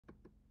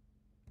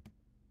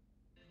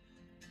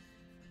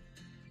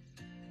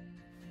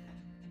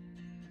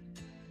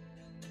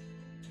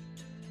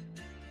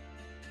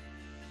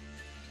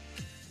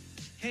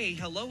Hey,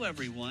 hello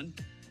everyone.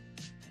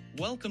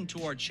 Welcome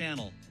to our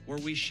channel, where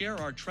we share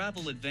our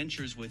travel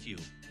adventures with you.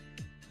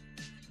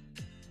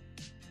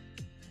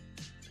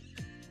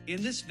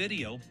 In this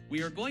video,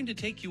 we are going to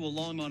take you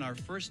along on our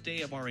first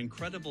day of our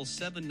incredible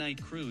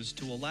 7-night cruise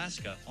to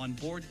Alaska on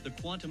board the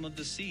Quantum of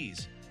the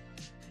Seas.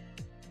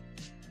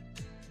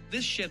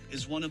 This ship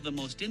is one of the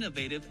most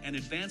innovative and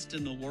advanced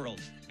in the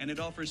world, and it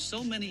offers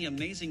so many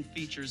amazing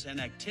features and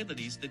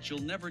activities that you'll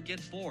never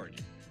get bored.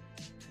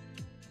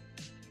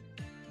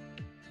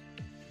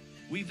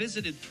 We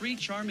visited 3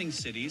 charming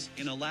cities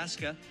in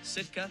Alaska: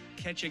 Sitka,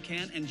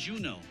 Ketchikan, and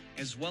Juneau,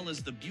 as well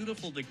as the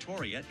beautiful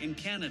Victoria in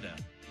Canada.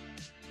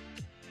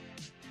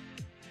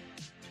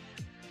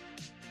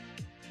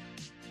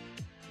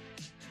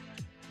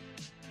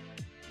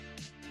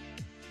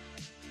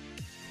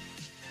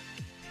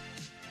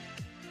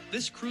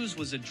 This cruise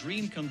was a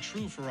dream come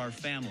true for our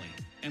family,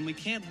 and we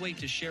can't wait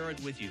to share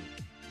it with you.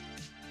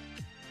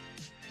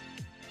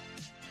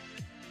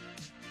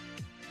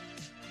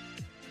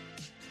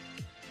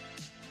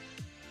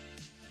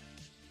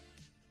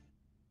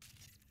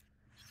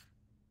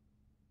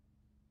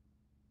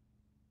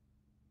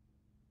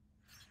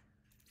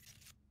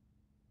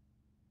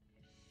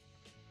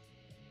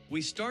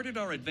 We started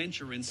our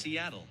adventure in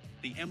Seattle,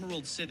 the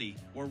Emerald City,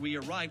 where we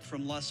arrived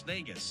from Las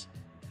Vegas.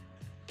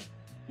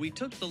 We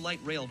took the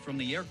light rail from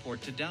the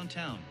airport to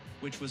downtown,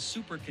 which was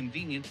super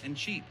convenient and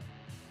cheap.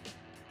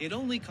 It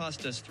only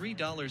cost us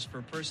 $3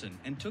 per person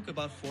and took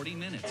about 40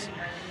 minutes.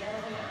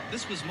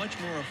 This was much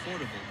more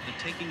affordable than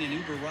taking an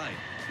Uber ride,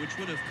 which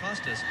would have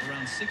cost us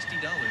around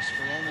 $60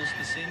 for almost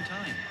the same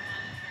time.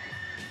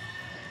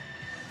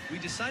 We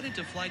decided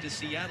to fly to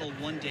Seattle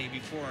one day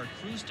before our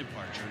cruise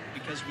departure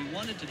because we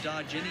wanted to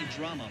dodge any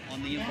drama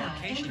on the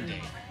embarkation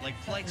day, like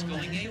flights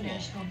going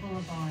AWOL.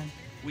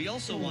 We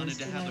also wanted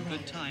to have a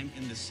good time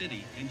in the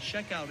city and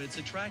check out its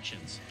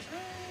attractions.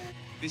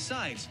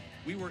 Besides,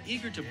 we were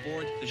eager to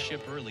board the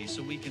ship early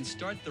so we can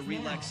start the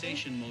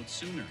relaxation mode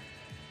sooner.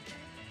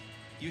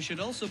 You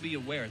should also be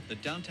aware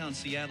that downtown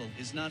Seattle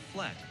is not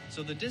flat,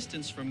 so the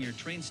distance from your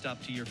train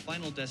stop to your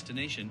final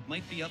destination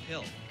might be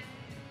uphill.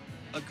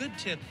 A good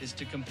tip is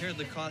to compare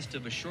the cost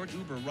of a short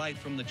Uber ride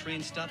from the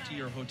train stop to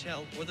your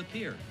hotel or the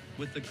pier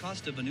with the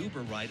cost of an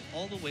Uber ride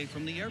all the way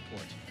from the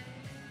airport.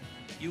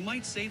 You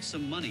might save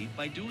some money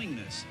by doing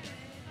this.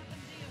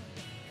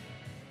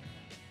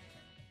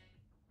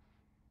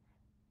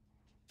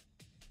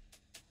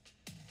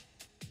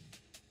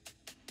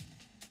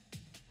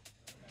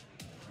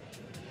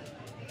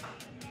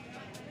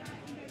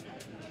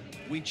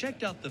 We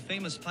checked out the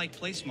famous Pike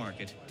Place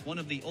Market, one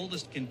of the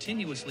oldest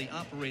continuously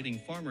operating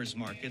farmers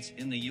markets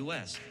in the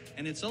US,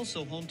 and it's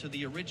also home to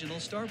the original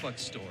Starbucks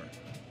store.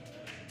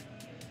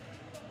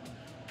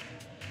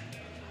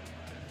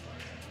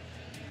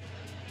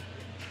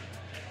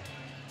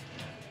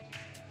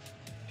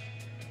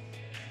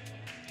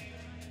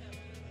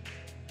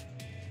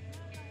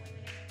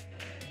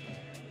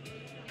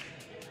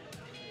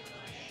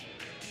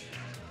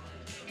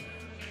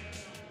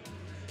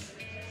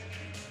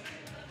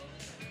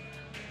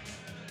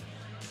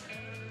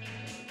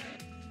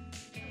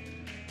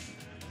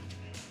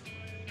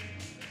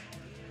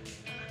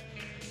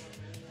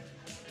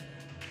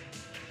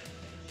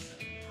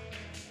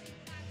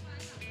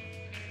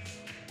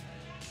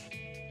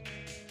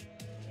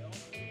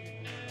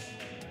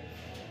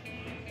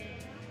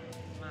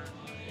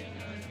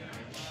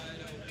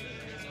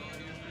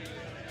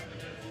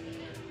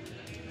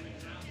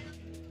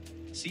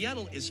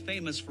 Seattle is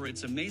famous for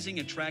its amazing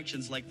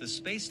attractions like the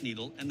Space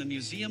Needle and the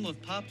Museum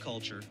of Pop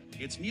Culture,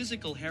 its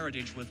musical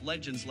heritage with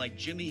legends like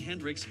Jimi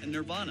Hendrix and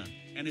Nirvana,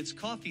 and its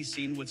coffee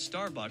scene with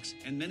Starbucks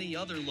and many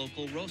other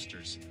local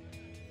roasters.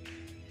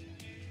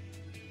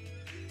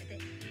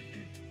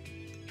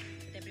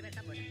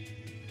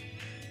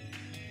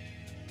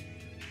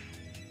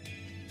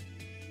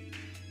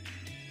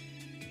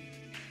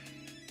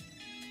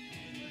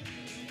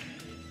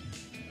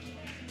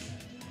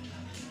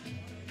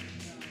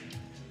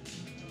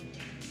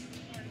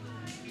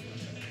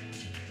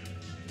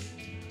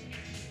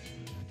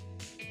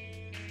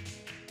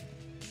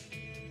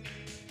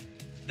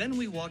 Then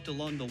we walked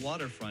along the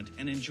waterfront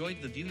and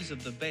enjoyed the views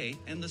of the bay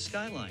and the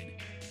skyline.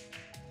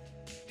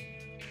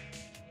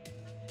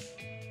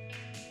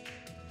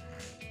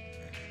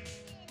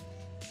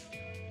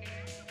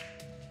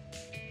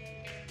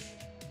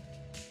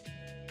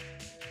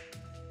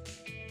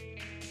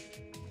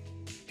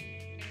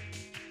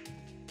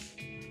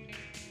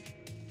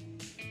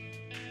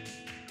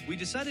 We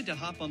decided to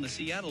hop on the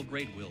Seattle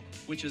Great Wheel,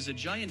 which is a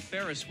giant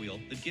Ferris wheel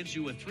that gives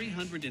you a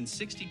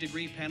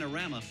 360-degree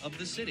panorama of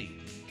the city.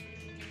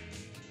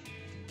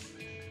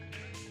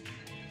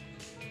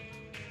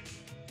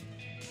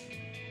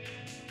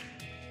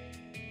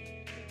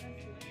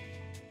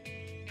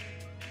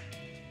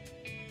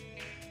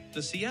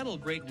 The Seattle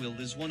Great Wheel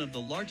is one of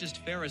the largest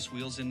Ferris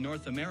wheels in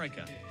North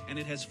America, and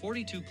it has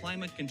 42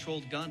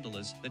 climate-controlled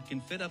gondolas that can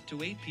fit up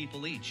to 8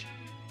 people each.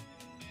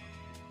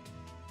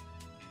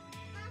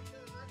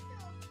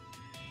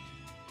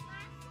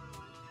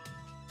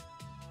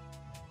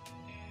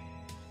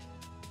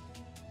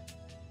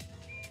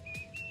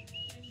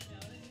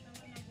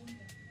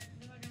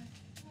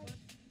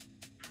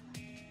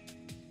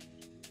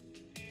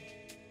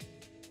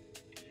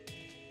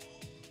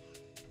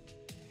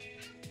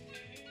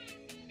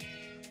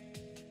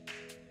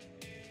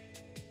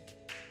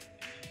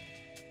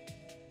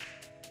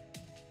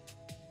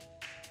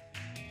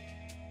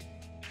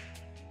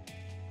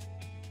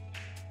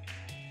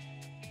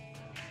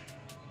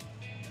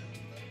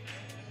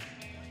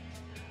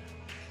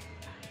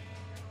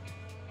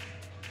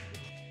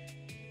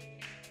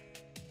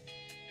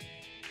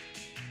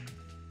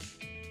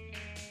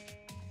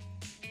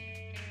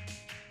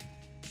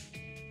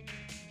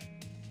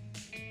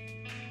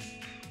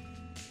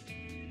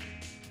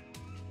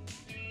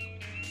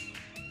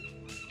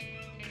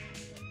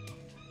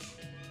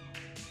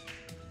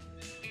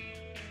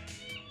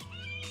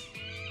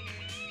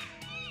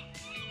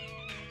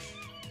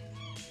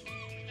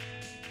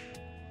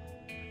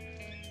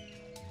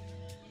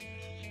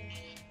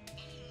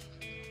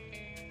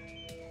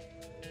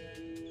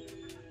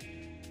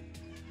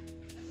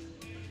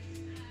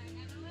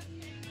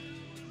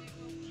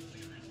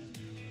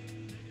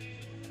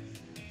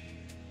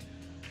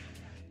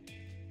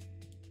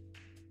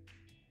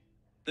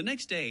 The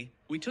next day,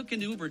 we took an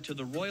Uber to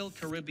the Royal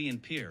Caribbean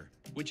Pier,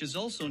 which is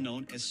also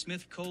known as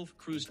Smith Cove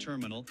Cruise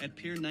Terminal at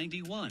Pier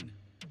 91.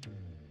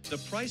 The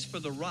price for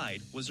the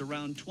ride was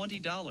around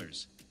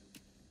 $20.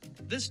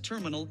 This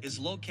terminal is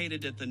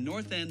located at the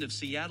north end of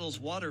Seattle's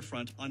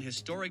waterfront on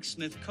historic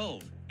Smith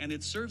Cove, and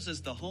it serves as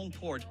the home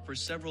port for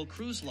several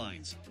cruise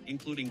lines,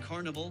 including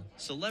Carnival,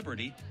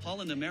 Celebrity,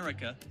 Holland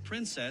America,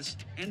 Princess,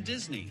 and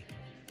Disney.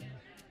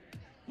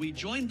 We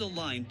joined the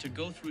line to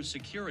go through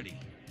security,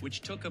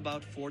 which took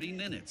about 40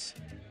 minutes.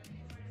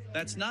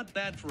 That's not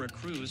bad for a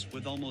cruise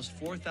with almost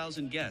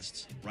 4,000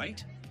 guests,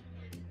 right?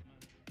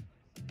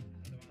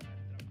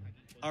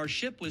 Our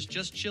ship was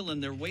just chillin'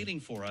 there waiting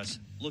for us,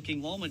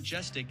 looking all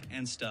majestic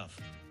and stuff.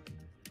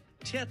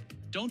 Tip,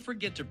 don't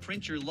forget to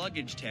print your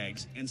luggage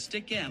tags and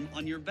stick 'em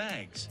on your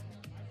bags.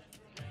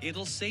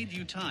 It'll save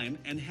you time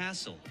and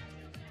hassle.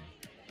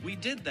 We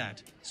did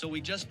that, so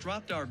we just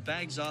dropped our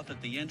bags off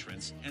at the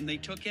entrance and they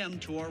took 'em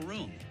to our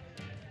room.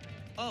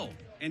 Oh,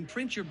 and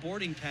print your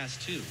boarding pass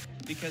too,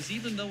 because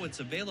even though it's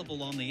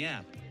available on the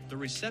app, the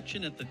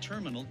reception at the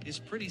terminal is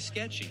pretty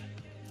sketchy.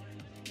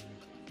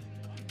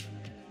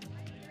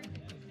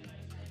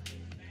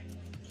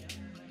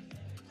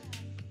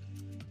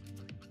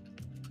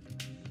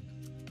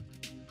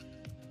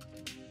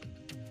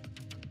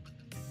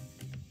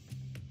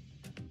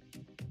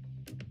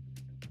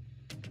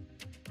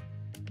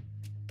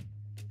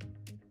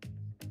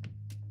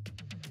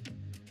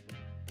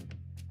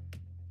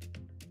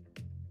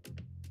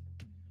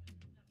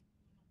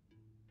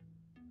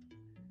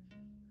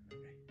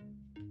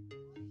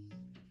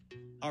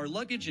 Our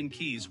luggage and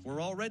keys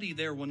were already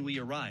there when we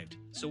arrived,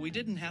 so we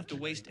didn't have to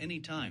waste any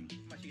time.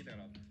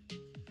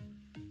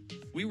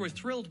 We were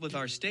thrilled with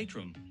our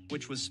stateroom,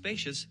 which was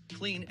spacious,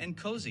 clean, and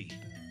cozy.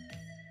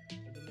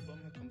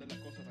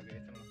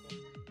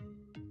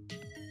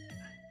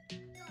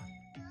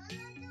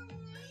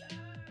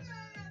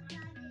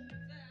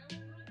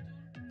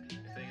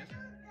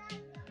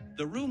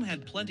 The room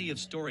had plenty of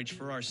storage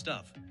for our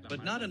stuff,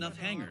 but not enough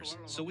hangers,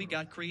 so we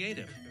got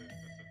creative.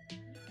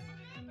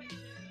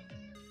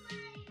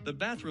 The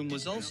bathroom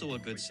was also a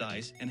good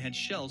size and had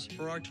shelves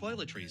for our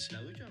toiletries.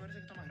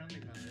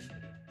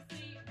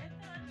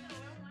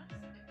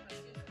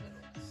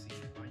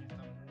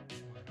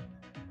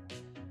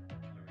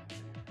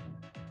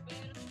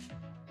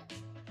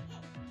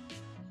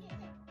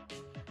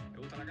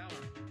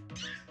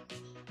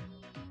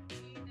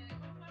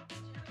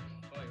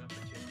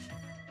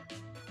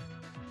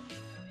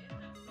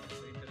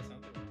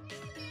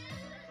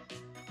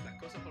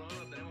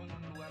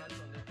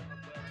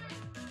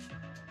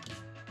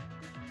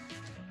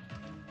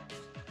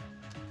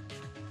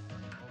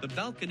 The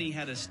balcony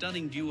had a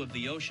stunning view of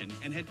the ocean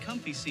and had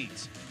comfy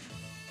seats.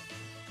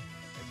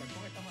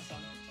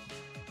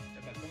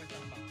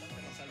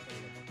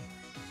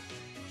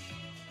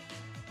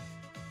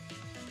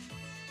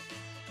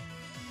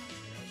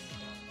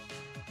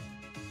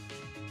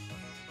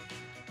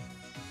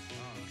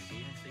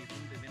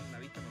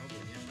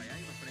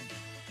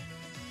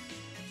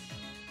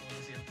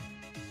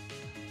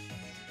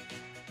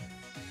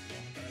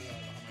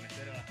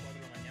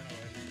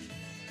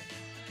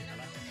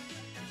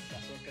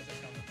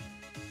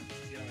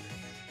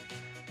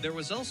 There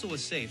was also a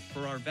safe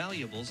for our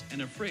valuables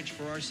and a fridge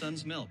for our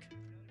son's milk.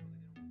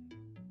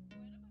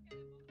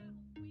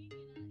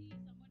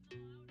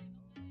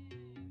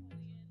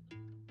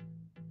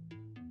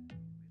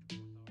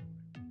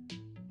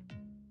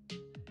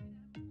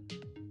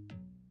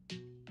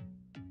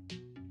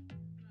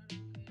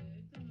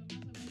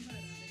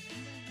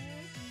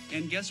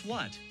 And guess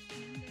what?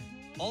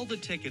 All the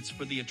tickets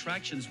for the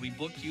attractions we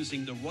booked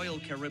using the Royal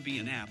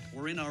Caribbean app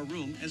were in our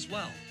room as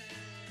well.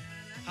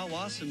 How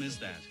awesome is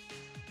that?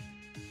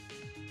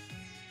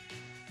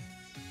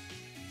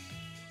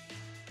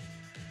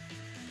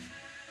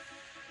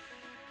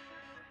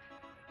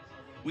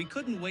 We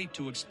couldn't wait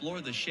to explore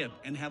the ship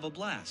and have a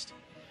blast.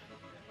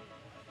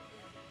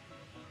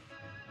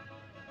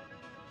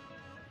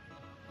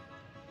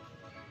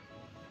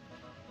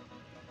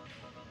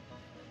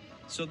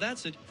 So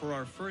that's it for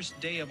our first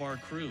day of our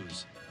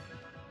cruise.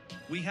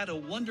 We had a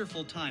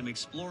wonderful time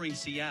exploring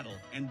Seattle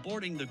and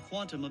boarding the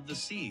Quantum of the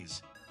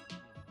Seas.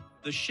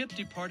 The ship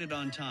departed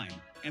on time,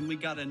 and we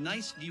got a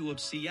nice view of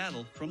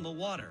Seattle from the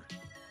water.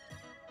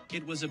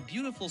 It was a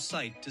beautiful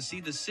sight to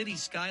see the city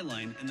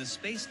skyline and the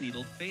Space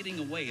Needle fading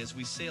away as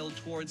we sailed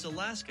towards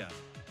Alaska.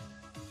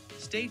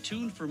 Stay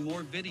tuned for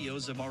more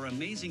videos of our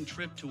amazing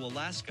trip to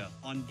Alaska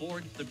on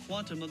board the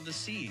Quantum of the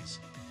Seas.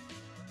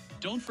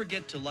 Don't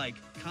forget to like,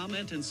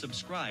 comment, and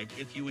subscribe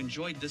if you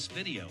enjoyed this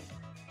video.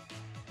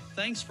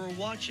 Thanks for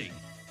watching.